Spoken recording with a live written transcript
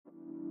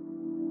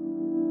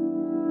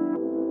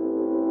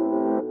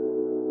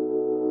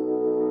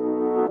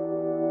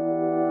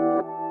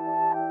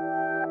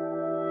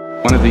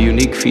of the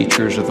unique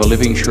features of the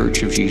Living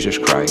Church of Jesus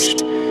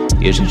Christ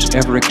is its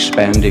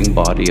ever-expanding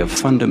body of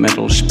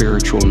fundamental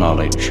spiritual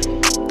knowledge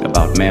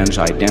about man's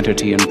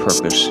identity and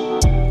purpose,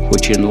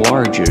 which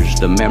enlarges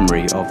the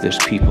memory of this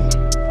people.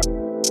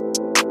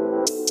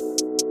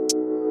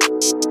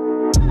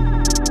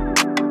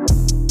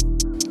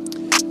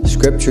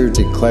 Scripture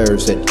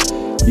declares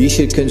that ye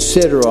should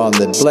consider on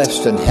the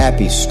blessed and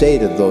happy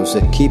state of those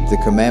that keep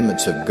the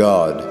commandments of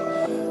God.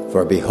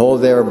 For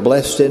behold, they are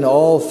blessed in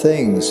all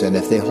things, and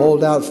if they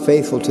hold out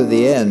faithful to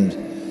the end,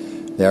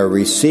 they are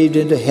received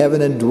into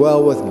heaven and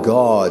dwell with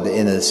God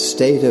in a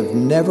state of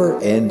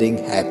never-ending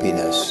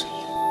happiness.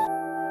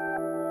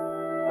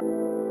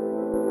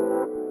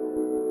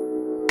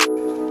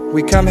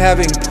 We come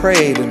having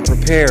prayed and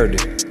prepared.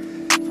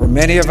 For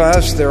many of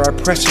us, there are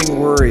pressing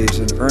worries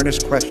and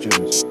earnest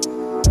questions.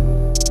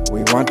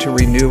 We want to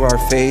renew our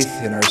faith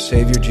in our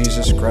Savior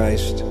Jesus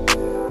Christ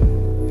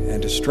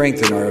and to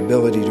strengthen our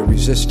ability to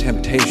resist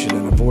temptation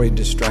and avoid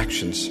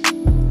distractions.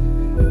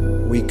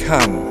 We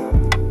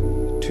come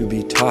to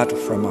be taught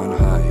from on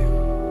high.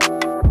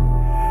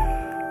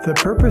 The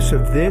purpose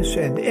of this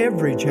and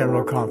every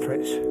General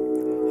Conference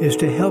is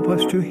to help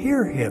us to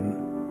hear Him.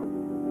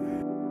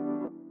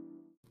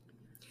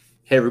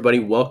 Hey everybody,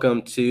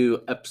 welcome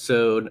to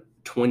episode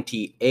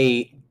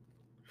 28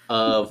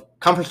 of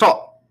Conference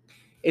Talk.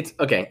 It's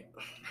okay.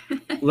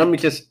 Let me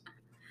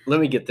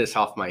get this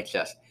off my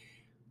chest.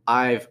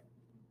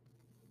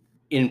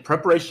 In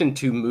preparation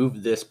to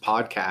move this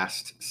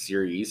podcast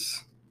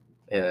series,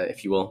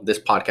 if you will, this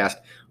podcast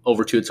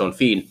over to its own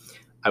feed,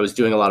 I was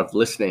doing a lot of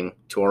listening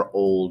to our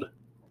old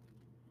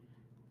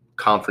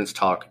Conference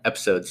Talk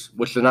episodes,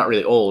 which are not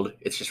really old.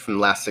 It's just from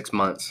the last 6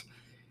 months.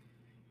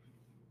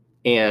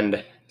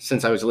 And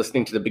since I was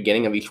listening to the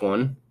beginning of each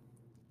one,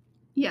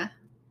 we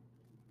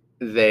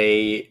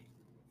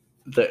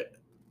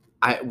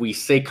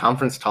say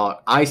Conference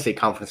Talk. I say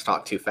Conference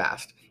Talk too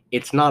fast.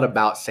 It's not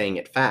about saying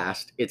it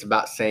fast. It's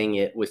about saying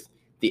it with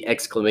the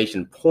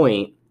exclamation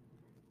point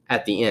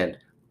at the end.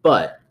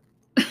 But,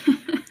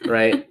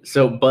 right?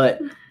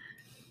 But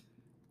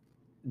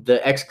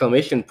the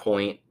exclamation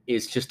point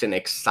is just an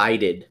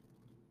excited,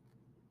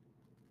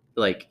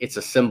 like it's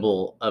a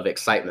symbol of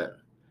excitement.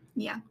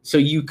 Yeah. So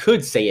you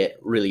could say it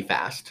really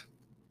fast.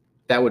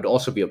 That would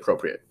also be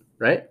appropriate,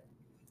 right?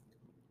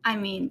 I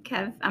mean,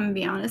 Kev, I'm going to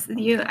be honest with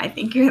you. I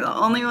think you're the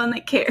only one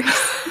that cares.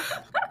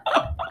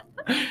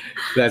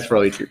 That's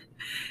probably true.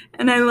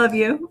 And I love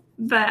you,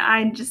 but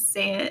I just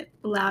say it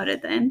loud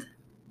at the end.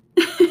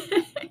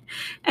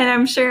 And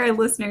I'm sure our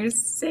listeners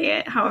say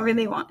it however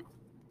they want.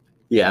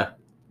 Yeah,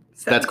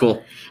 so that's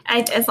cool.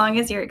 As long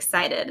as you're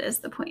excited is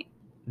the point.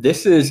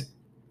 This is,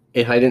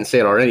 if I didn't say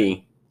it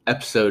already,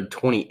 episode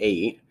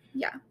 28.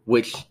 Yeah.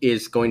 Which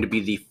is going to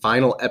be the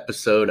final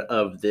episode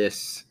of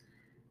this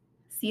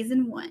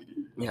Season 1.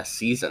 Yeah,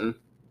 season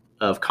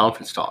of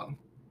Conference Talk.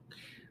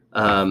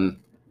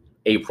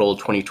 April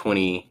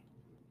 2020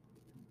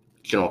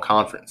 General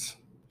Conference.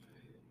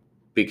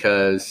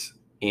 Because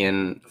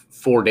in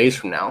 4 days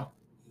from now,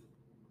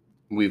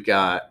 we've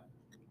got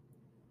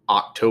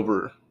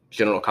October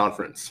General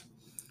Conference.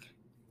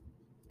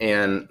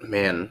 And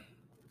man,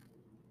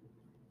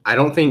 I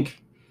don't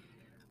think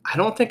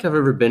I've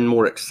ever been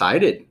more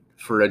excited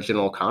for a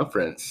General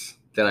Conference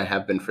than I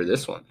have been for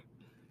this one.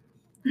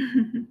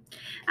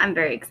 I'm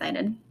very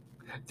excited.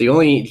 The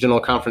only General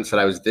Conference that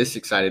I was this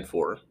excited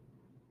for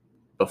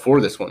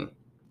before this one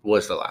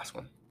was the last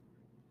one.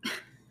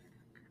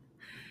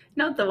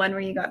 Not the one where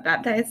you got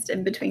baptized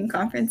in between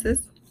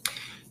conferences?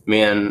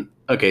 Man,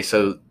 okay,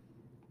 so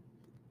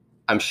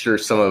I'm sure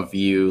some of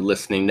you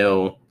listening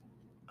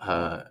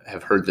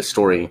have heard the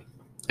story,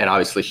 and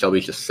obviously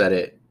Shelby just said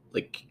it,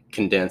 like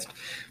condensed,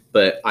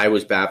 but I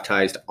was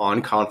baptized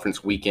on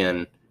conference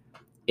weekend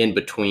in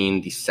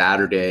between the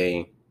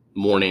Saturday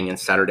morning and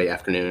Saturday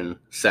afternoon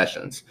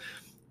sessions.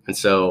 And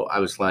so I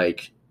was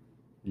dunked,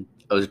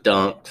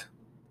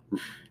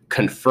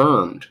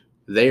 confirmed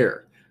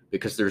there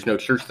because there's no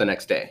church the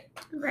next day.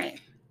 Right.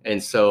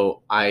 And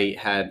so I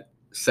had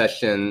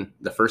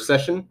the first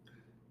session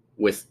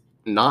with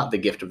not the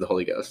gift of the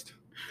Holy Ghost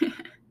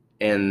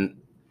and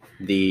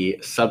the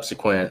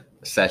subsequent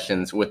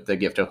sessions with the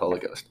gift of Holy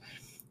Ghost.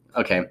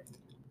 Okay.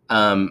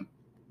 And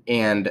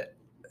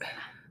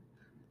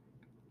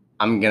I'm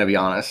going to be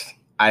honest.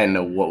 I didn't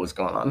know what was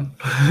going on.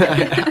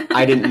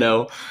 I didn't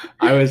know.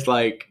 I was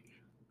like,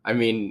 I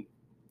mean,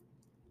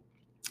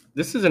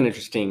 this is an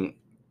interesting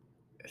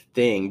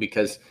thing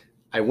because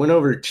I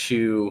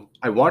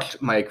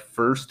watched my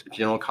first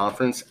General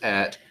Conference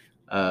at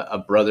a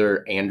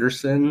Brother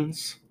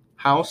Anderson's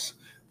house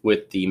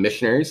with the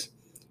missionaries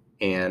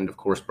and, of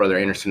course, Brother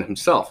Anderson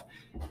himself.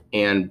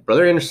 And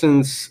Brother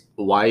Anderson's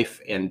wife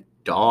and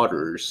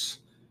daughters,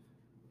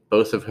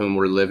 both of whom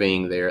were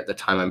living there at the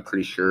time, I'm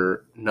pretty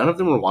sure, none of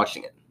them were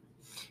watching it.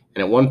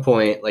 And at one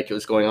point, like, it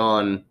was going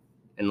on,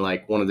 and,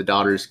 like, one of the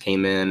daughters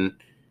came in,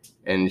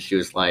 and she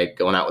was, like,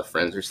 going out with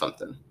friends or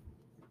something.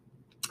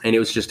 And it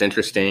was just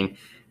interesting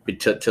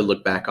to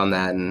look back on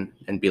that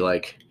and be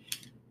like,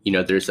 you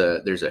know, there's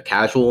a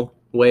casual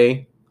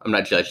way I'm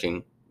not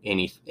judging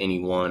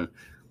anyone,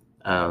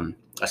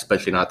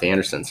 especially not the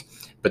Andersons.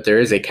 But there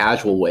is a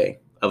casual way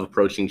of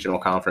approaching General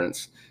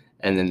Conference,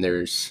 and then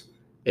there's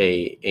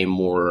a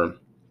more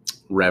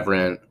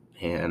reverent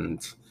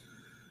and,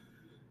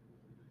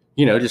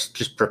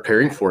 just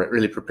preparing for it,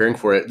 really preparing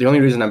for it. The only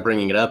reason I'm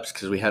bringing it up is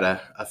because we had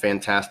a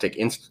fantastic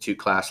Institute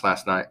class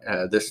last night,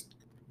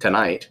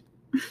 tonight.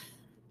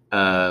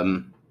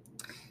 And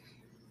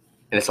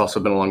it's also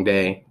been a long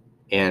day,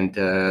 and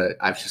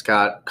I've just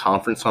got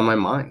conference on my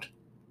mind,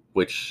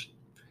 which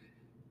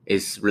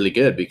is really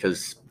good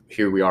because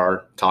here we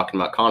are talking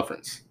about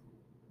conference.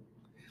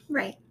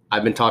 Right.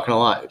 I've been talking a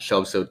lot,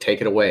 Shelb, so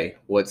take it away.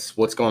 What's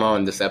going on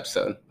in this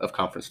episode of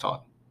Conference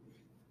Talk?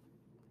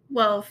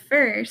 Well,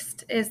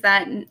 first is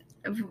that in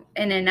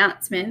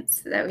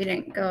announcements that we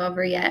didn't go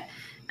over yet.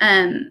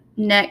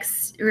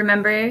 Next,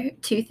 remember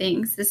 2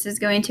 things. This is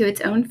going to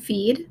its own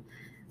feed.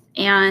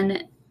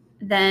 And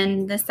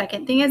then the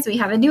second thing is we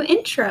have a new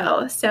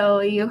intro.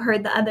 So you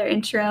heard the other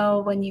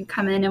intro when you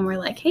come in and we're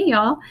like, hey,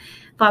 y'all,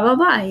 blah, blah,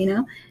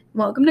 blah,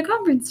 welcome to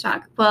Conference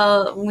Talk.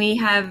 Well, we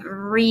have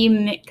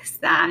remixed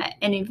that.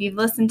 And if you've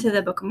listened to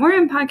the Book of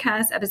Mormon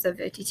podcast, episode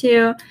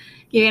 52,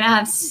 you're going to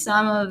have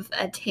some of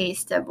a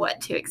taste of what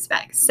to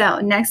expect. So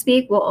next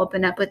week, we'll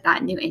open up with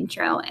that new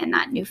intro and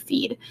that new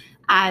feed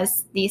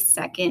as the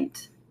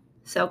second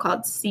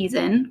so-called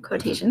season,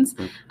 quotations,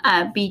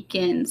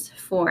 begins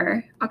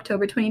for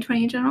October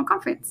 2020 General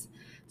Conference.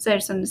 So I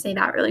just wanted to say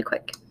that really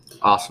quick.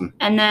 Awesome.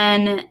 And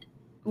then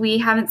we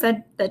haven't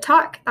said the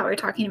talk that we're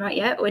talking about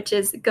yet, which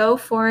is Go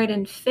Forward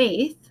in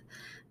Faith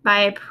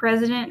by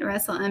President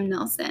Russell M.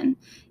 Nelson.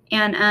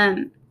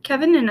 And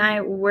Kevin and I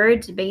were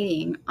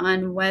debating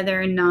on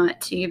whether or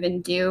not to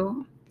even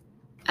do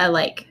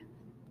a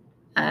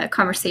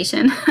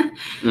conversation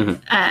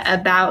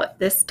about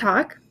this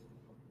talk,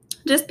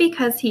 just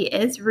because he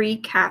is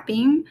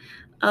recapping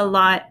a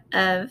lot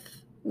of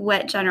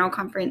what General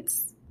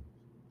Conference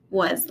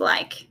was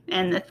like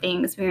and the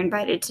things we were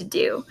invited to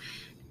do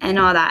and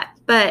all that.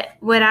 But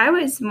what I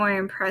was more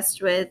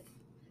impressed with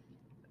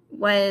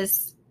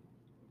was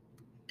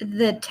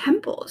the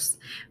temples.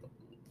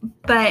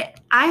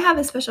 But I have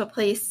a special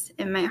place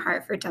in my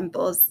heart for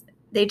temples.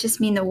 They just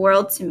mean the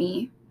world to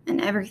me and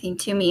everything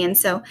to me. And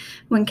so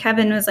when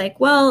Kevin was like,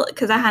 well,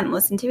 because I hadn't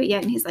listened to it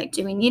yet, and he's like,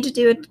 do we need to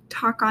do a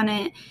talk on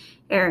it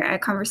or a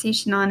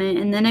conversation on it?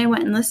 And then I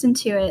went and listened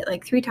to it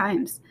like 3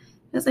 times.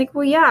 I was like,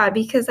 well, yeah,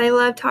 because I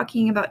love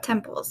talking about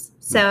temples.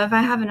 So if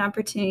I have an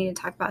opportunity to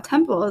talk about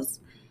temples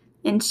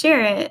and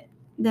share it,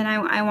 then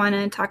I want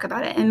to talk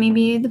about it. And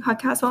maybe the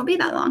podcast won't be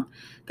that long,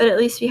 but at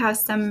least we have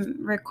some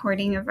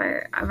recording of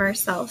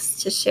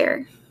ourselves to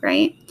share,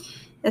 right?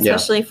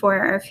 Especially for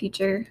our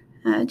future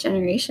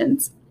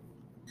generations.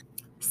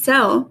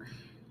 So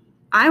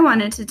I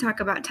wanted to talk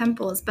about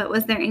temples, but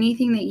was there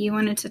anything that you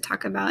wanted to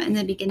talk about in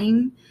the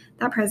beginning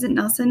that President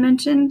Nelson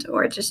mentioned,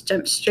 or just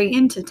jump straight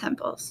into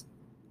temples?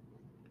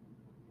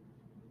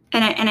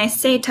 And I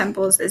say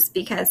temples is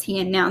because he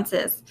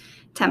announces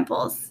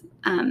temples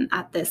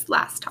at this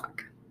last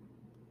talk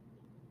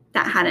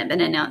that hadn't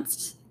been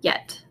announced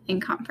yet in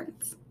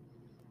conference.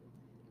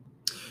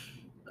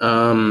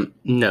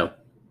 No.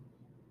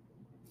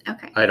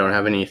 Okay. I don't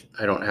have any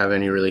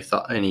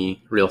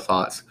real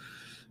thoughts.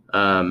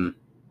 Why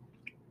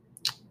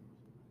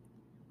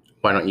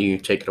don't you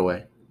take it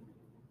away?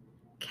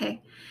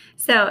 Okay.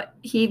 So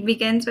he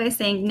begins by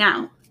saying,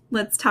 now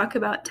let's talk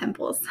about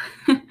temples.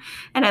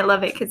 And I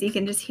love it because you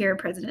can just hear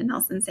President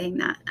Nelson saying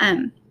that.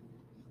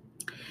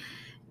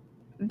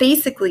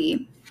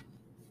 Basically,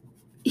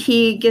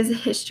 he gives a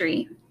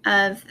history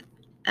of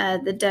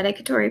the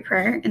dedicatory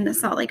prayer in the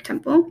Salt Lake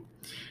Temple.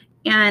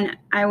 And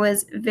I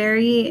was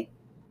very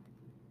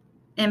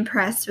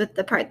impressed with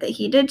the part that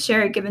he did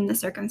share, given the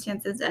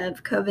circumstances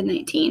of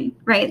COVID-19,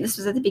 right? This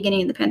was at the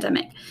beginning of the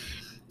pandemic.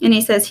 And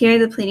he says, here are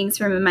the pleadings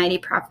from a mighty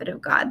prophet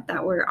of God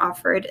that were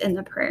offered in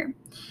the prayer.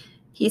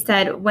 He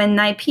said, when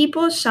thy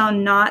people shall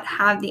not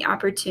have the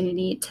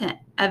opportunity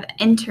of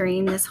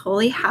entering this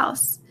holy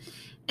house,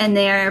 and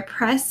they are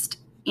oppressed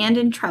and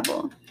in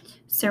trouble,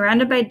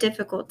 surrounded by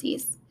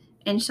difficulties,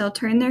 and shall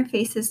turn their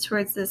faces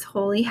towards this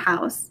holy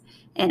house,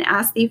 and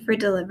ask thee for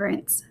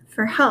deliverance,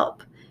 for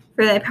help,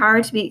 for thy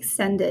power to be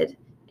extended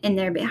in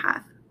their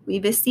behalf, we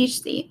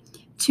beseech thee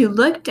to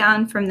look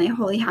down from thy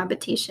holy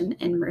habitation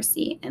in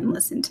mercy and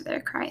listen to their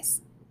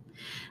cries.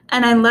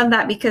 And I love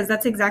that because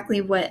that's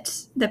exactly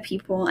what the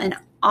people and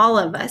all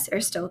of us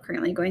are still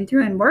currently going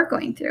through, and we're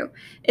going through,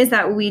 is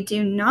that we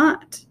do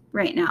not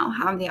right now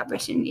have the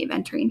opportunity of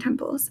entering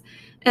temples,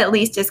 at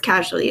least as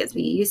casually as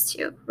we used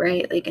to,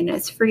 right? And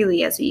as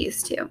freely as we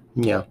used to.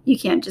 Yeah. You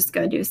can't just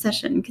go do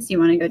session because you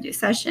want to go do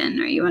session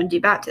or you want to do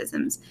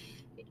baptisms.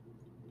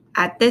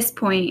 At this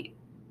point,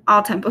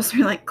 all temples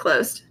are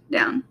closed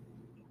down.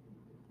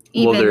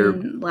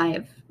 Even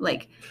live,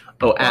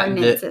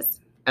 ordinances.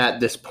 At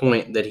this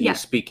point that he is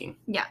speaking.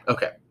 Yeah.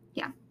 Okay.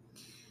 Yeah.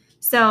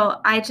 So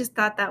I just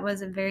thought that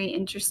was a very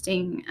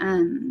interesting.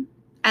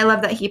 I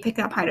love that he picked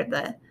that part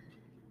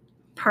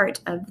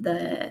of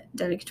the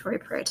dedicatory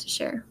prayer to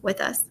share with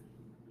us.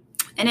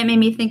 And it made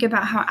me think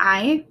about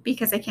how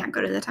because I can't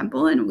go to the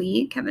temple,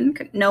 and Kevin,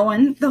 no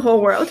one, the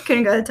whole world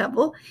couldn't go to the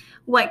temple.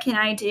 What can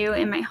I do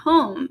in my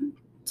home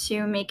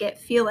to make it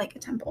feel like a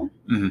temple?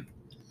 Mm-hmm. And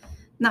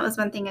that was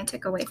one thing I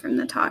took away from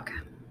the talk.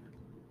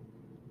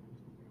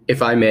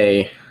 If I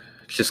may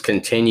just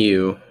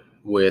continue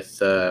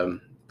with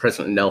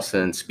President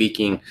Nelson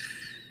speaking,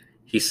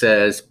 he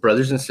says,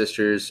 brothers and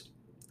sisters,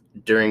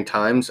 during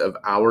times of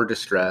our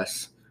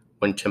distress,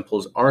 when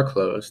temples are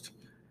closed,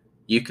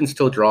 you can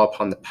still draw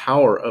upon the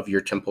power of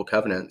your temple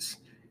covenants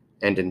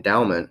and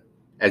endowment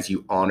as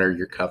you honor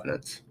your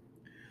covenants.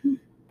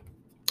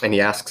 And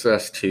he asks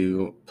us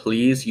to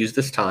please use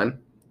this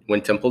time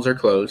when temples are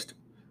closed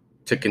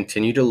to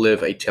continue to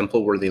live a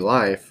temple-worthy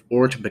life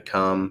or to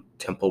become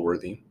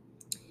temple-worthy.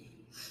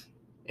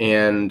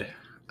 And,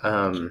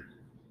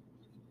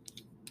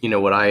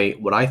 what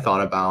I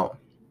thought about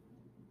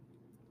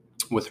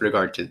with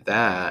regard to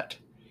that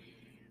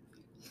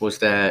was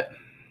that,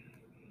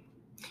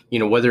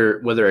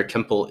 whether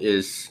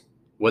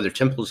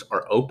temples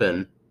are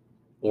open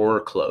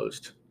or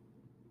closed,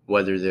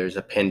 whether there's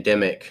a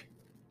pandemic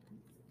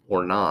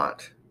or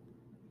not,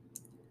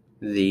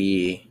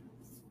 the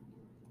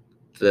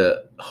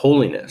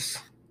holiness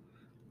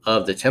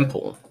of the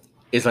temple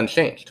is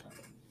unchanged.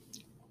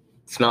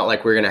 It's not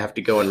like we're going to have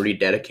to go and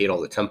rededicate all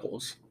the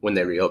temples when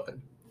they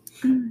reopen.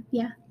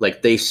 Yeah.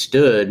 Like, they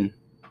stood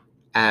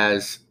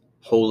as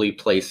holy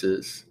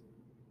places,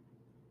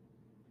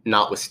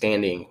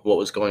 notwithstanding what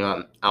was going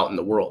on out in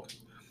the world.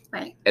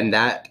 Right. And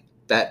that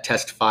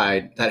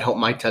helped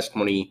my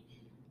testimony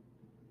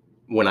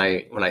when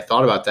I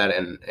thought about that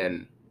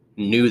and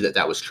knew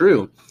that was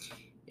true.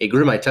 It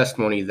grew my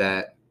testimony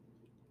that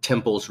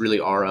temples really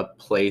are a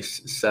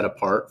place set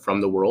apart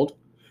from the world.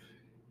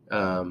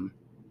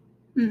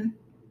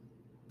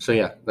 So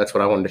yeah, that's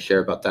what I wanted to share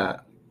about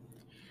that.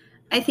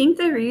 I think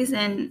the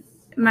reason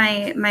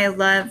my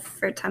love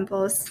for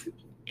temples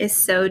is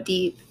so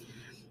deep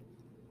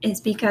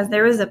is because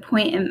there was a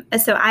point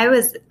so I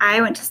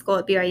went to school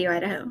at BYU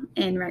Idaho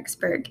in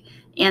Rexburg,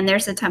 and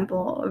there's a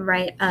temple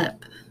right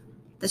up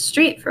the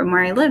street from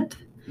where I lived.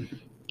 Mm-hmm.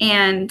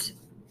 And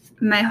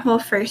my whole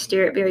first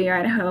year at BYU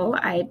Idaho,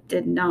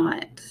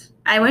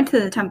 I went to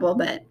the temple,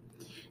 but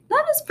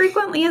not as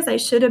frequently as I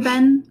should have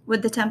been,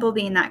 with the temple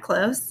being that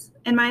close,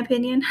 in my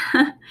opinion.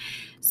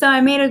 So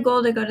I made a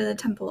goal to go to the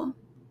temple,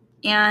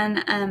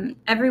 and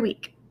every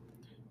week.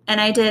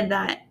 And I did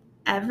that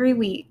every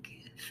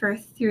week for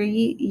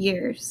 3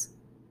 years.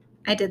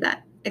 I did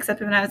that,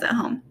 except when I was at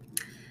home.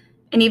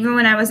 And even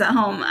when I was at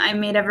home, I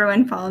made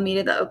everyone follow me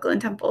to the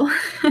Oakland Temple.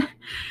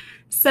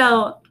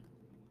 So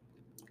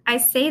I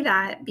say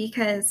that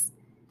because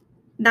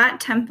that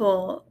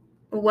temple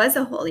was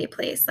a holy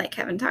place, like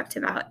Kevin talked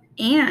about,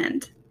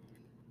 and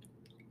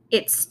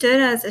it stood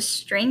as a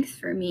strength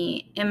for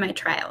me in my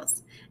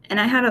trials.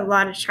 And I had a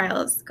lot of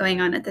trials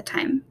going on at the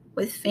time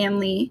with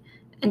family,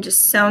 and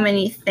just so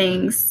many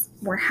things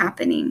were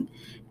happening.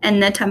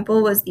 And the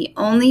temple was the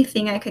only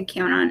thing I could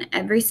count on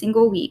every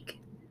single week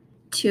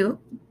to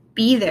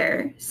be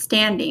there,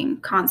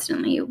 standing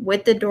constantly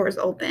with the doors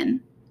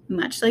open,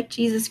 much like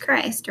Jesus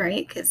Christ,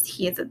 right? Because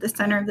he is at the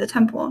center of the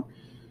temple,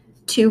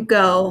 to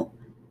go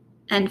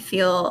and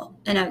feel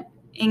an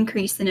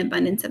increase in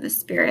abundance of a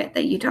spirit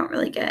that you don't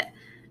really get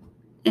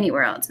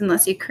anywhere else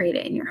unless you create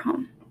it in your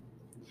home.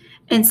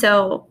 And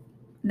so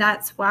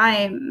that's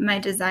why my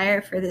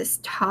desire for this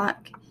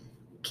talk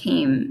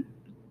came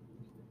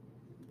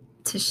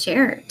to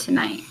share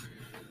tonight,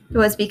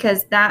 was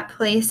because that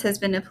place has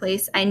been a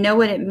place, I know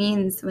what it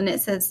means when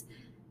it says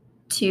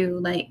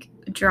to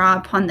draw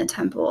upon the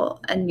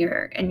temple and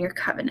your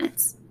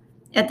covenants.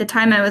 At the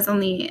time, I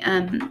only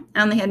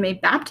had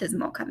made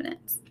baptismal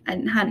covenants. I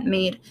hadn't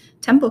made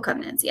temple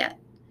covenants yet.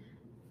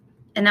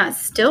 And that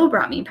still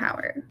brought me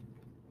power,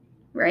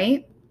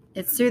 right?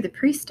 It's through the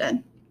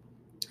priesthood.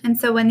 And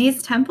so when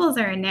these temples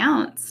are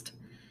announced,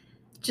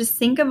 just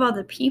think of all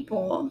the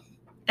people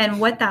and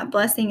what that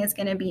blessing is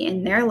going to be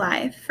in their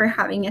life for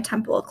having a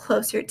temple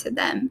closer to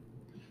them,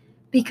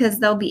 because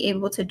they'll be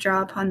able to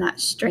draw upon that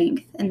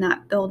strength and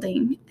that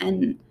building.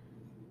 And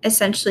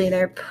essentially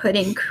they're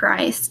putting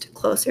Christ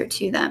closer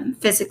to them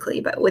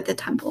physically, but with the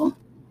temple.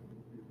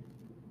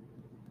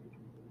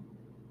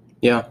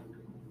 Yeah.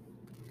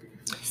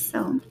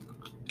 So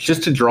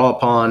just to draw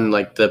upon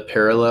the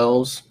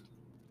parallels,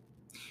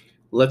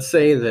 let's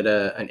say that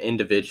an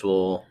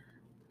individual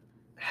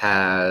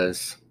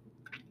has,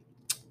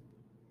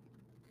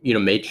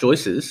 made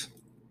choices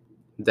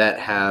that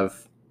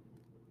have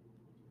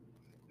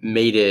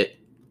made it,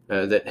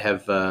 that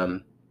have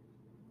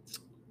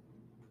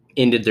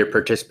ended their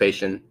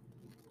participation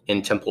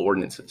in temple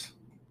ordinances,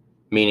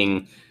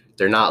 meaning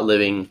they're not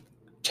living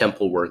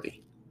temple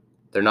worthy.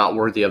 They're not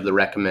worthy of the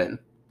recommend,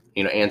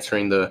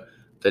 answering the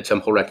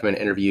temple recommend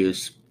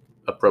interviews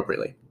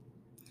appropriately.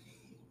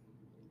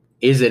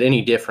 Is it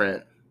any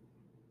different?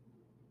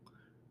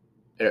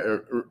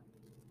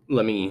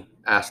 Let me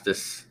ask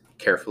this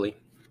carefully.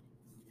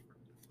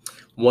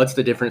 What's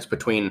the difference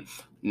between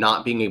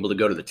not being able to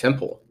go to the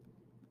temple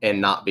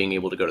and not being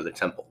able to go to the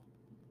temple?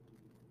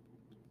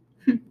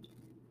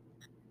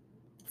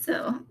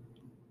 So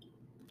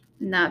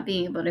not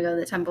being able to go to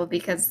the temple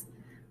because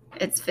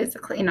it's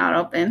physically not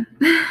open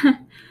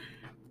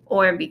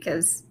or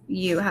because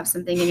you have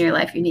something in your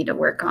life you need to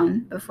work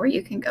on before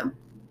you can go.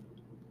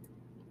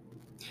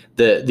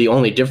 The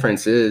only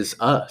difference is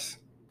us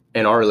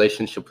and our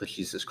relationship with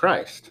Jesus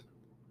Christ.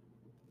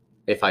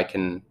 If I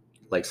can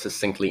like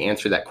succinctly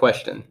answer that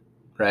question,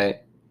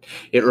 right?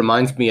 It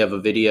reminds me of a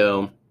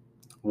video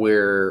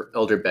where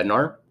Elder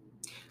Bednar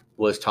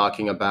was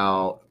talking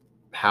about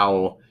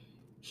how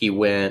he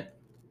went,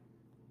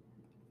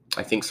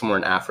 I think somewhere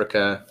in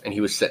Africa, and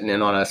he was sitting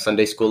in on a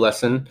Sunday school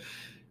lesson,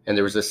 and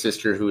there was a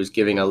sister who was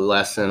giving a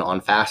lesson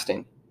on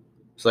fasting.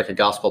 It's like a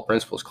gospel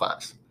principles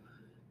class.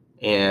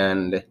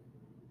 And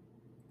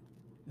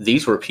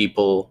these were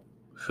people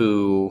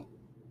who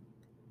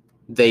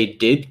they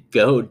did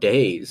go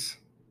days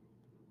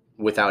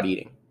without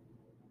eating,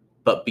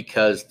 but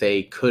because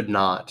they could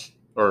not,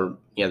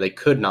 they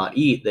could not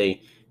eat,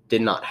 they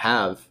did not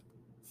have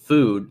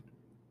food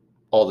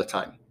all the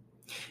time.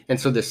 And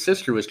so the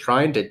sister was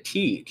trying to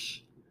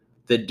teach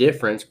the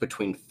difference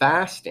between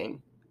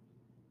fasting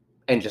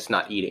and just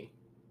not eating.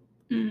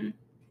 Mm-hmm.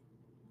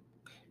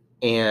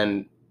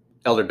 And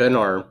Elder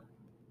Bednar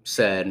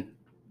said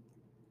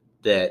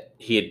that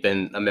he had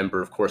been a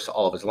member, of course,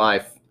 all of his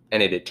life,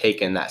 and it had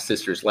taken that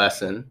sister's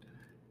lesson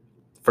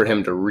for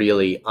him to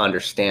really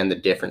understand the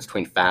difference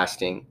between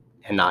fasting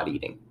and not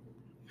eating.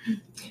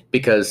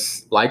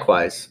 Because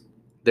likewise,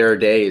 there are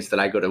days that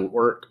I go to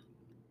work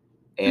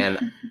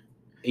and,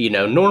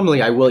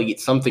 normally I will eat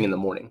something in the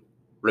morning,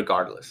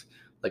 regardless,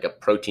 like a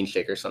protein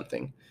shake or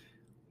something.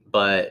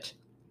 But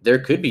there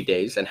could be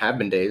days, and have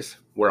been days,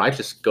 where I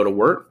just go to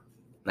work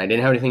and I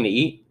didn't have anything to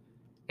eat,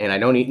 and I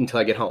don't eat until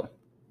I get home.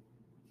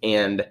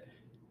 And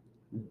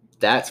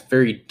that's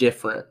very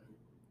different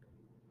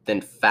than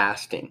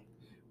fasting.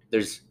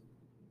 There's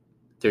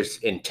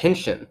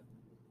intention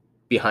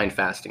behind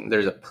fasting.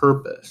 There's a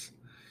purpose.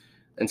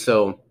 And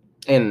so,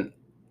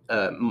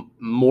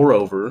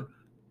 moreover,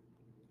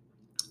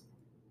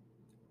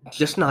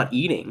 just not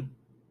eating,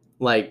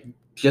 like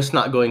just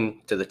not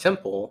going to the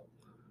temple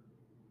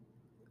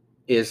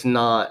is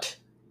not,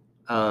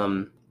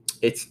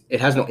 it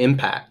has no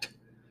impact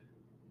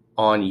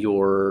on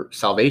your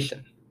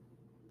salvation,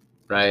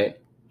 right?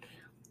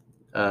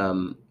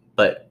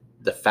 But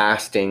the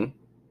fasting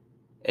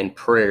and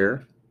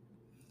prayer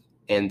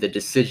and the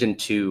decision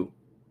to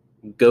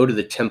go to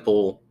the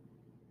temple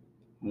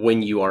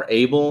when you are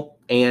able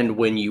and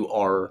when you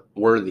are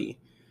worthy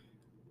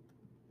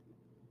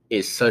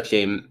is such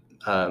a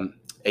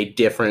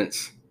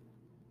difference,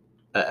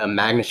 a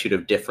magnitude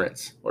of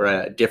difference, or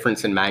a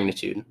difference in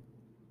magnitude,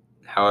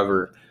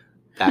 however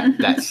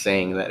that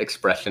saying, that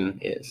expression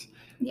is.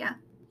 Yeah.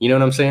 You know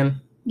what I'm saying?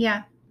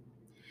 Yeah.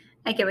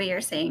 I get what you're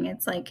saying.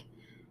 It's like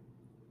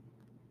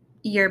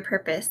your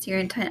purpose, your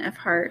intent of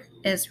heart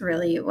is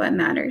really what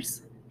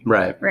matters.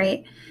 Right.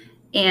 Right.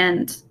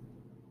 And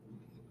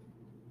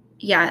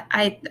yeah,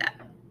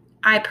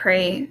 I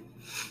pray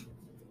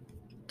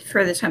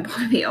for the temple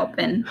to be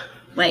open.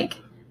 Like,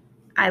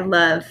 I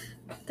love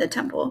the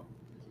temple.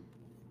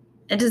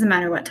 It doesn't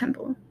matter what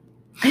temple.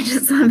 I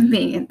just love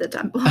being at the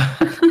temple.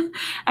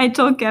 I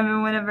told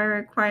Kevin one of our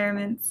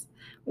requirements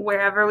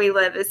wherever we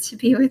live is to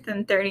be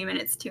within 30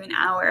 minutes to an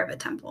hour of a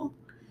temple,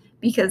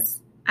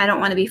 because I don't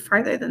want to be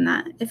farther than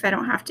that if I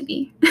don't have to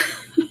be.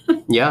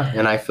 Yeah,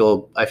 and I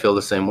feel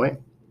the same way.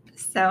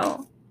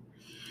 So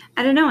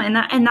I don't know,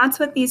 and that's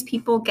what these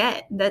people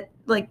get, that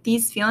like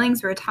these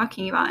feelings we're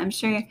talking about. I'm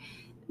sure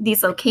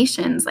these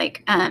locations,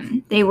 like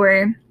they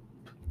were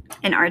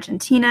in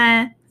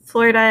Argentina,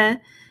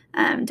 Florida,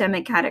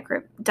 Democratic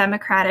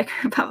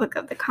Republic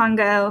of the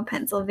Congo,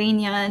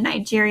 Pennsylvania,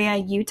 Nigeria,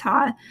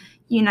 Utah,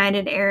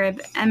 United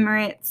Arab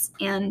Emirates,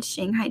 and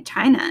Shanghai,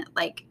 China.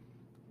 Like,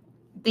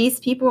 these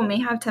people may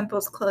have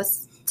temples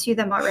close to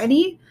them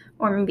already,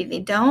 or maybe they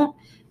don't,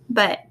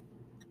 but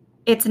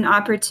it's an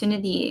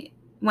opportunity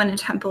when a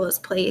temple is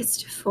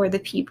placed for the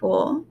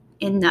people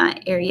in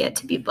that area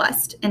to be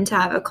blessed and to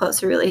have a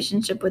closer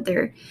relationship with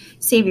their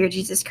Savior,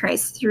 Jesus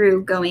Christ,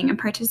 through going and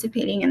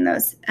participating in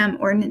those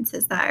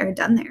ordinances that are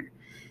done there.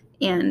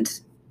 And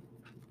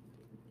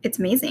it's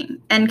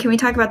amazing. And can we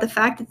talk about the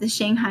fact that the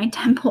Shanghai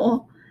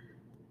temple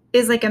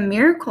is like a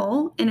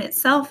miracle in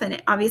itself?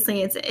 And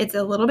obviously it's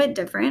a little bit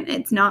different.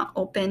 It's not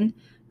open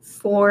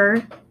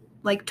for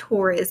like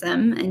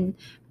tourism, and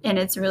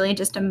it's really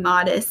just a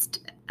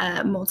modest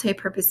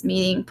multi-purpose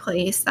meeting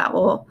place that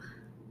will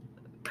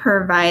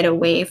provide a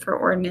way for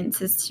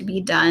ordinances to be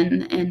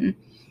done,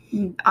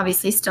 and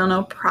obviously still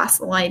no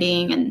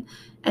proselyting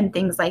and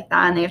things like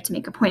that, and they have to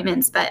make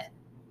appointments. But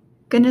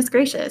goodness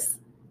gracious,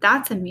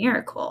 that's a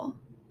miracle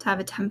to have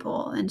a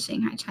temple in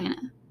Shanghai, China,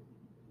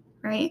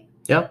 right?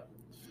 Yeah.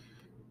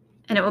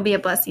 And it will be a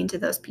blessing to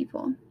those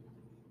people.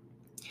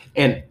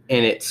 And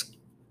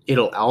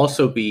it'll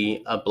also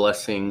be a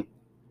blessing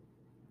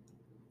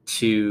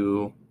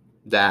to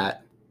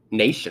that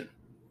nation.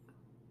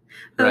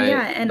 Oh, right?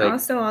 yeah, and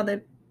also all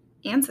the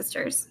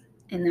ancestors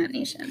in that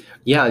nation.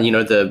 Yeah,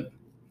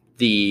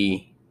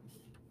 the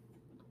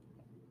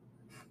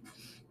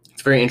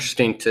it's very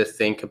interesting to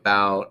think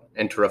about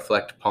and to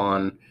reflect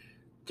upon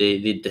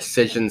the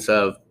decisions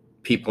of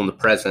people in the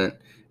present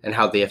and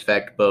how they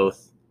affect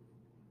both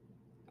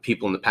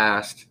people in the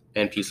past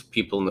and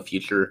people in the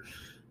future.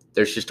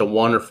 There's just a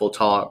wonderful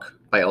talk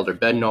by Elder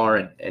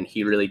Bednar, and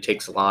he really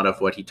takes a lot of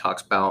what he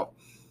talks about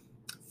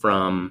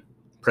from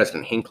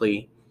President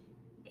Hinckley,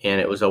 and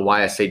it was a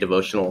YSA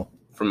devotional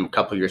from a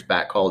couple years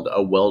back called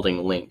A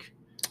Welding Link.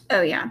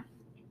 Oh, yeah.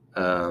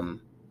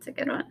 It's a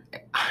good one.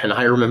 And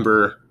I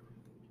remember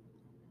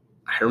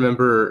I'm going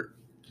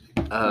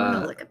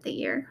to look up the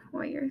year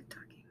while you're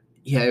talking.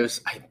 Yeah,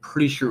 I'm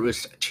pretty sure it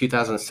was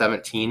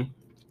 2017,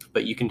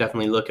 but you can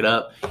definitely look it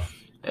up.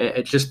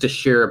 Just to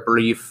share a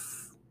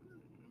brief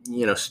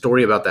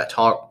story about that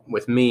talk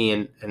with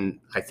me, and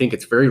I think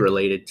it's very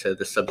related to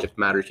the subject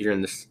matter here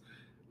in this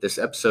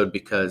episode,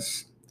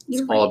 because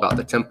it's all about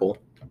the temple,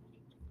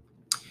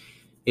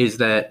 is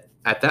that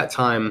at that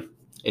time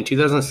in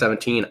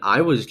 2017,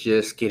 I was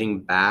just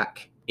getting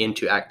back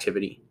into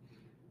activity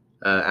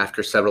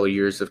after several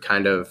years of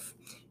kind of,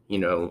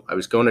 I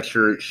was going to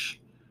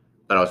church,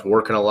 but I was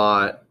working a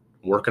lot,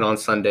 working on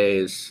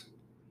Sundays,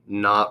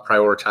 not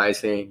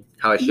prioritizing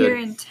how I should. Your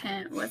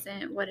intent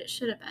wasn't what it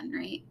should have been,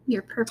 right?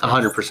 Your purpose.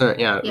 100%,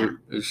 yeah.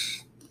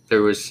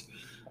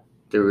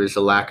 There was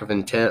a lack of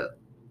intent,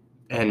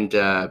 and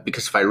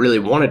because if I really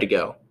wanted to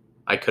go,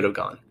 I could have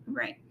gone.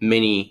 Right.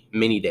 Many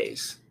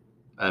days,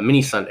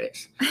 many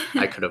Sundays,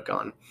 I could have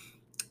gone,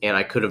 and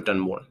I could have done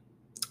more.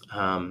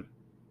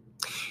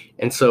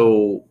 And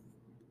so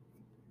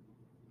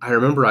I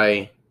remember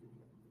I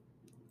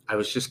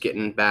was just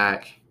getting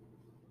back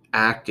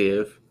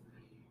active.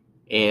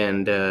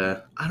 And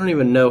I don't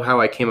even know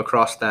how I came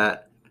across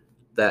that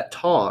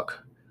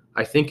talk.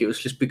 I think it was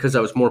just because I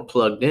was more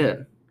plugged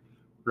in,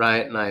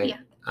 right? And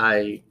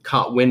I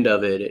caught wind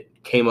of it. It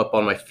came up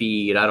on my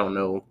feed. I don't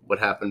know what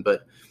happened,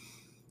 but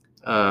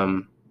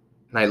and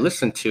I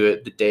listened to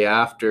it the day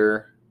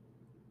after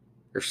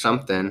or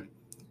something,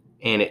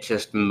 and it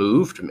just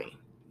moved me.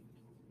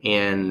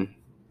 And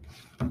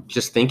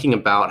just thinking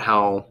about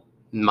how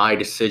my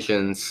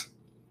decisions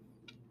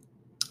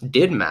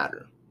did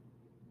matter.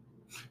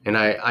 And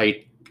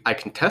I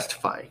can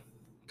testify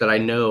that I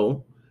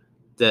know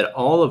that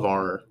all of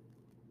our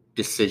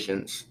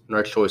decisions and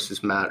our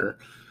choices matter.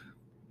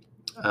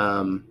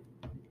 I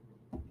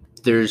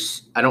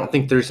don't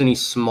think there's any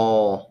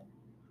small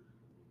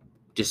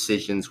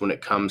decisions when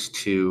it comes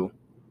to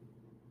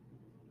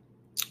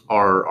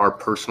our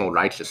personal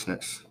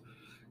righteousness.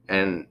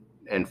 And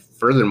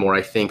furthermore,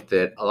 I think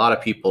that a lot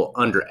of people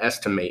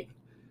underestimate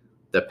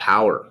the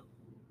power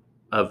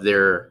of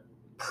their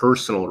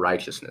personal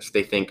righteousness.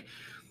 They think,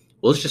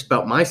 well, it's just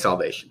about my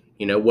salvation.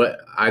 What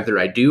either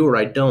I do or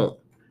I don't.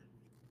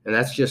 And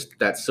that's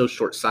so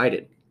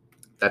short-sighted.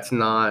 That's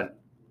not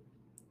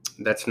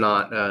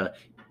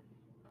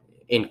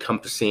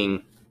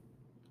encompassing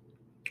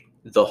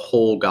the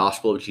whole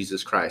gospel of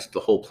Jesus Christ,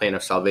 the whole plan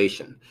of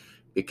salvation,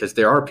 because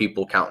there are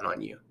people counting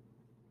on you.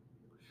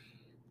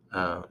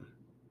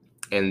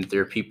 And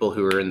there are people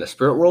who are in the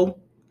spirit world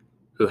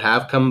who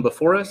have come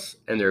before us,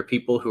 and there are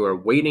people who are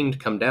waiting to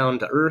come down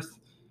to earth.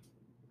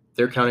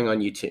 They're counting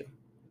on you too.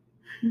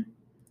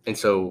 And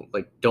so,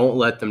 don't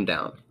let them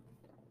down,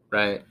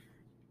 right?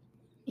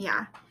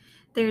 Yeah.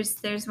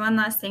 There's one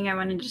last thing I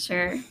wanted to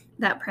share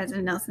that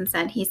President Nelson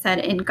said. He said,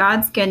 in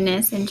God's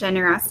goodness and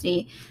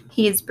generosity,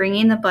 he is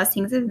bringing the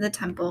blessings of the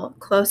temple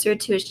closer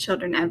to his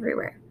children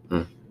everywhere.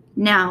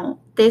 Now,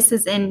 this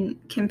is in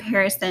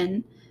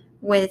comparison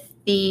with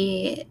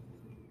the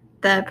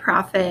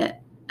prophet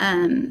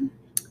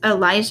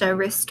Elijah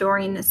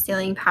restoring the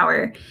stealing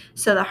power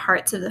so the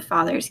hearts of the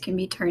fathers can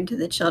be turned to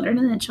the children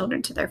and the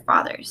children to their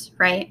fathers,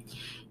 right?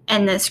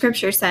 And the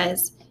scripture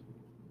says,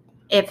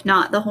 if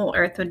not, the whole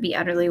earth would be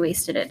utterly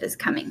wasted at his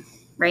coming,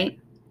 right?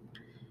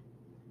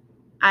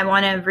 I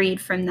want to read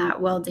from that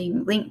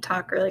welding link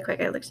talk really quick.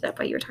 I looked it up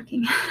while you were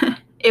talking.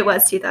 It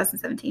was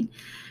 2017.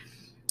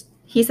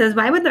 He says,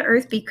 why would the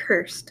earth be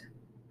cursed?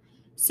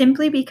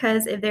 Simply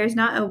because if there's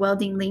not a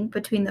welding link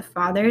between the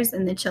fathers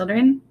and the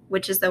children,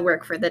 which is the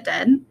work for the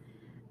dead,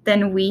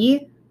 then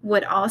we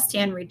would all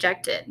stand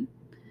rejected.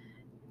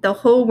 The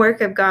whole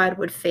work of God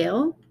would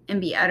fail and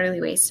be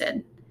utterly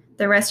wasted.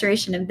 The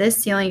restoration of this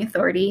sealing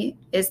authority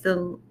is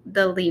the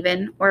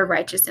leaven or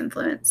righteous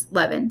influence,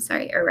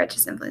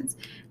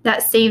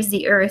 that saves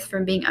the earth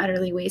from being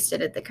utterly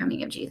wasted at the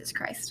coming of Jesus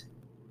Christ.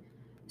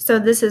 So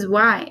this is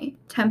why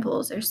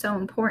temples are so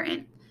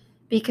important,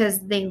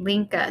 because they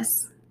link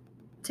us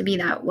to be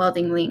that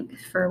welding link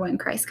for when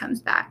Christ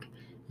comes back.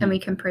 And we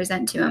can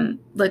present to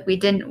him, look, we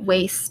didn't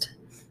waste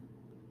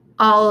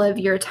all of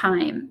your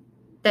time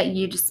that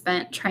you just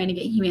spent trying to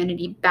get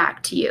humanity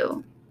back to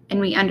you. And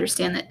we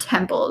understand that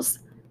temples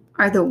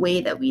are the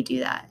way that we do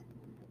that.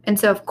 And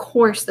so, of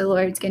course, the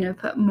Lord's going to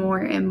put more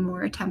and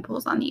more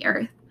temples on the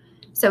earth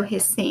so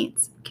his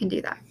saints can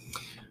do that.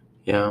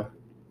 Yeah.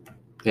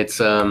 It's,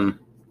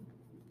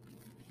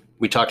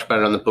 we talked about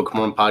it on the Book of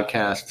Mormon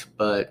podcast,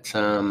 but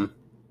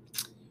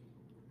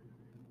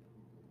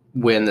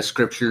when the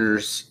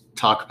scriptures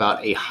talk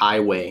about a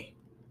highway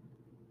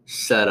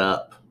set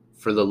up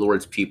for the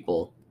Lord's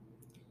people.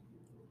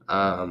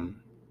 I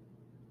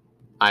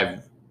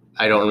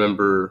don't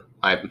remember.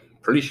 I'm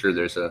pretty sure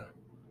there's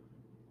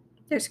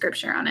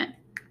scripture on it.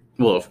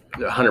 Well,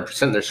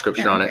 100% there's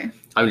scripture on it.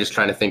 I'm just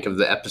trying to think of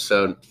the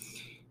episode,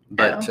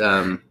 but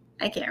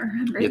I can't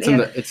remember. It's in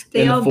the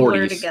 40s.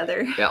 Blur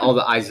together. Yeah, all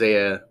the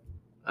Isaiah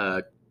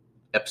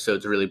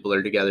episodes really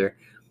blur together,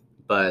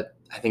 but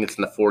I think it's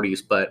in the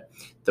 40s. But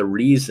the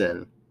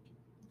reason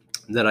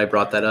that I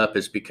brought that up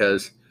is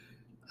because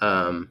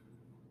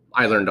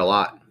I learned a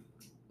lot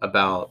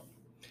about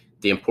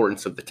the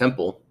importance of the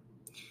temple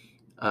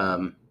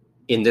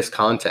in this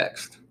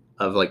context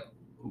of like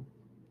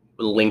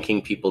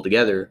linking people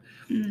together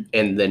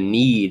and the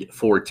need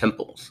for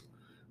temples.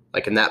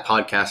 Like in that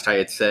podcast, I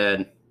had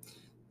said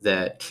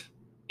that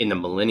in the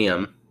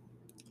millennium,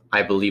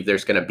 I believe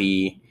there's going to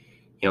be,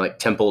 like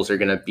temples are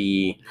going to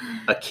be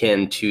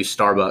akin to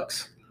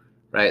Starbucks,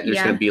 right?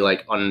 There's going to be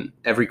like on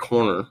every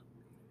corner,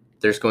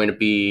 there's going to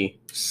be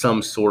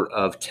some sort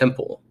of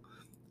temple,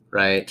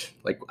 right?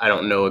 Like, I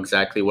don't know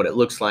exactly what it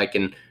looks like.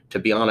 And to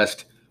be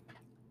honest,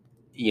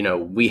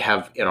 we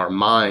have in our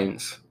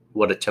minds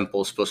what a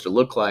temple is supposed to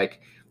look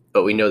like,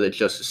 but we know that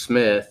Joseph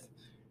Smith,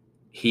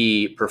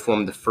 he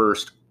performed the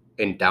first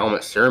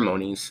endowment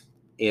ceremonies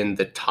in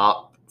the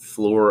top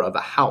floor of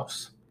a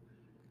house,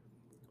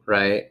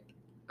 right?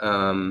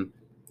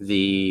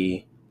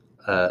 The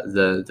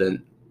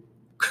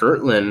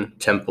Kirtland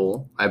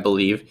Temple, I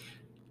believe,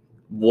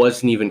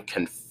 wasn't even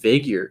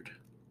configured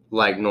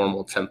like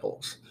normal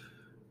temples,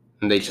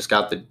 and they just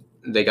got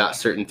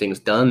certain things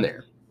done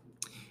there.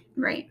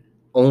 Right.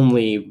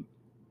 Only,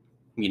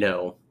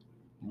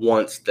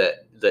 once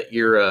the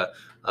era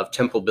of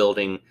temple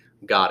building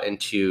got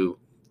into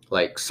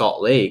like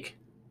Salt Lake,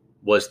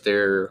 was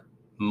there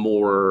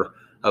more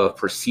of a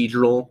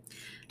procedural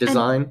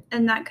design.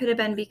 And that could have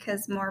been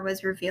because more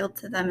was revealed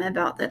to them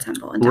about the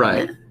temple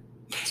endowment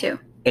too.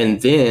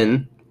 And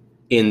then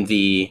in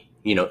the,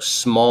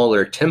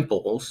 smaller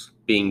temples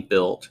being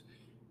built,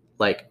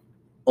 like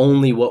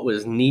only what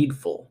was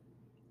needful,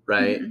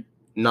 right? Mm-hmm.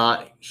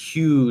 Not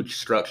huge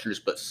structures,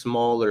 but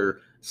smaller,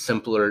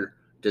 simpler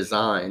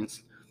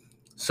designs.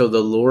 So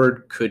the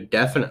Lord could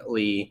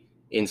definitely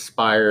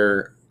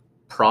inspire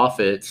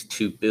prophets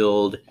to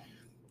build,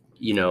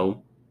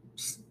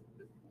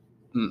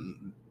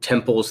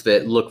 temples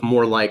that look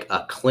more like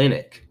a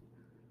clinic,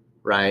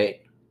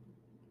 right?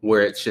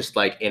 Where it's just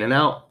like in and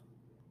out,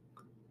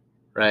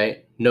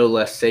 right? No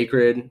less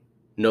sacred,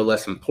 no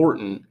less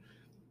important,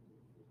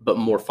 but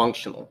more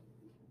functional.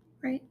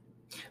 Right.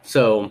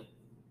 So,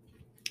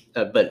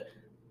 but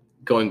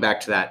going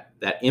back to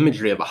that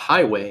imagery of a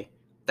highway,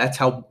 that's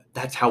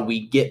how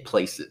we get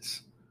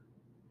places.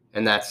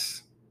 And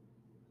that's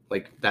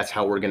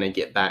how we're going to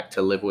get back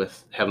to live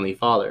with Heavenly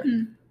Father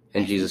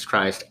and Jesus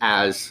Christ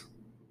as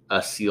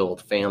a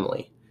sealed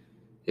family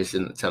is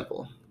in the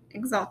temple.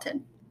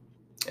 Exalted.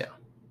 Yeah.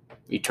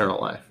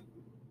 Eternal life.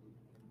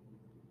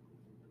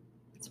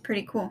 It's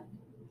pretty cool.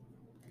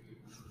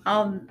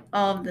 All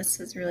of this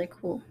is really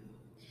cool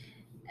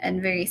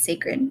and very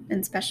sacred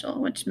and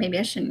special, which maybe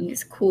I shouldn't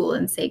use cool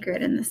and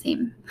sacred in the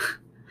same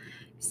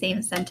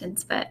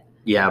sentence, but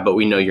yeah, but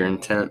we know your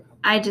intent.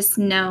 I just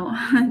know.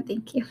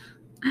 Thank you.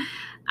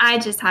 I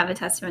just have a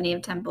testimony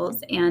of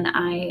temples, and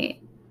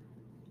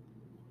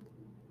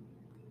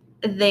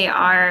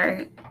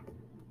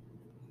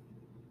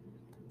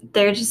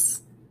they're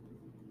just,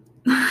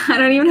 I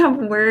don't even have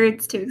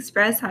words to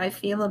express how I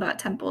feel about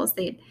temples.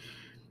 They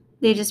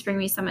just bring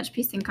me so much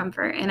peace and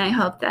comfort, and I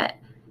hope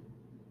that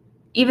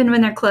even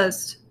when they're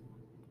closed,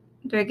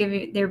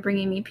 they're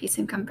bringing me peace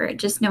and comfort.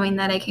 Just knowing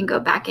that I can go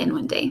back in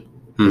one day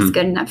is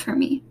good enough for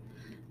me.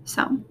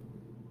 So,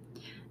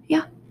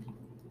 yeah,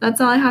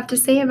 that's all I have to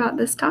say about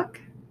this talk.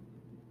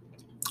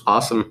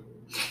 Awesome.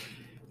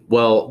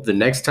 Well, the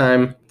next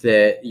time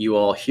that you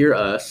all hear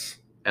us,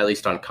 at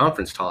least on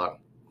Conference Talk,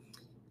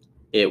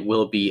 it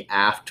will be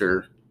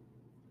after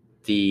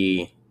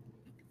the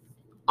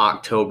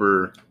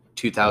October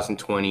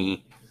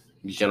 2020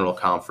 General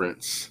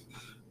Conference,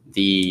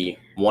 the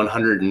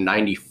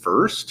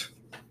 191st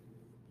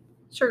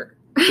Sure.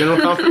 General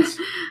Conference?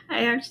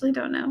 I actually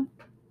don't know.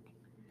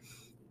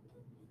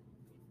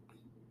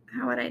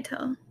 How would I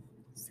tell?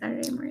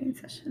 Saturday morning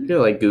session. You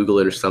know, Google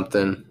it or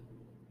something.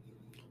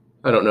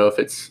 I don't know if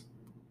it's.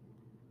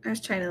 I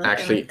was trying to look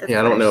actually. Yeah,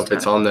 I don't know if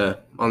it's on the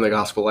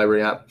Gospel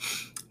Library app.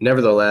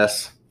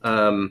 Nevertheless,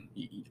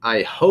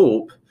 I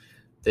hope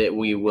that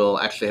we will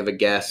actually have a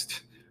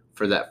guest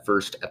for that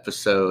first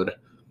episode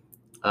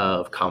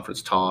of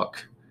Conference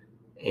Talk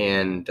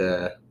and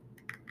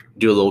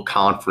do a little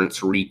conference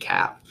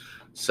recap.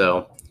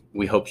 So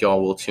we hope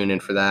y'all will tune in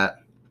for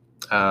that.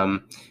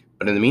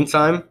 But in the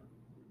meantime,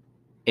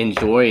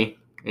 enjoy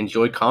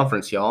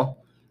conference,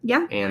 y'all.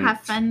 Yeah, and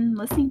have fun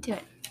listening to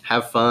it.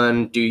 Have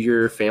fun, do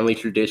your family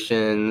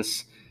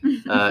traditions,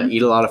 eat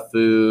a lot of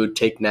food,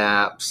 take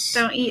naps.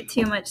 Don't eat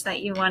too much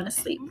that you want to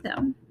sleep,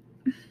 though.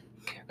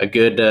 A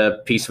good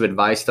piece of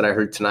advice that I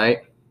heard tonight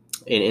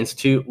in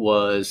Institute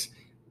was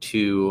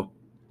to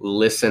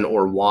listen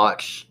or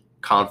watch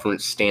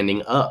conference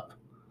standing up.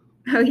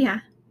 Oh, yeah.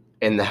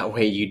 And that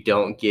way you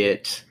don't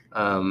get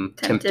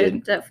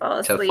tempted to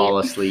fall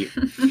asleep.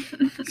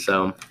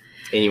 So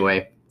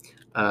anyway,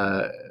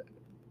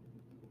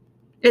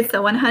 it's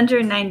the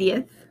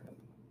 190th.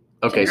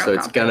 Okay, General so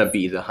it's Conference. going to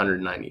be the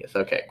 190th.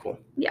 Okay, cool.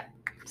 Yeah.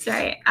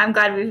 Sorry. I'm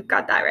glad we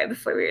got that right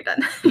before we were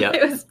done. Yeah.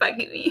 It was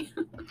bugging me.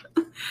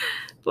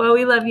 Well,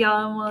 we love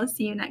y'all, and we'll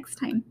see you next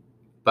time.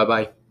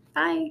 Bye-bye.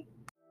 Bye.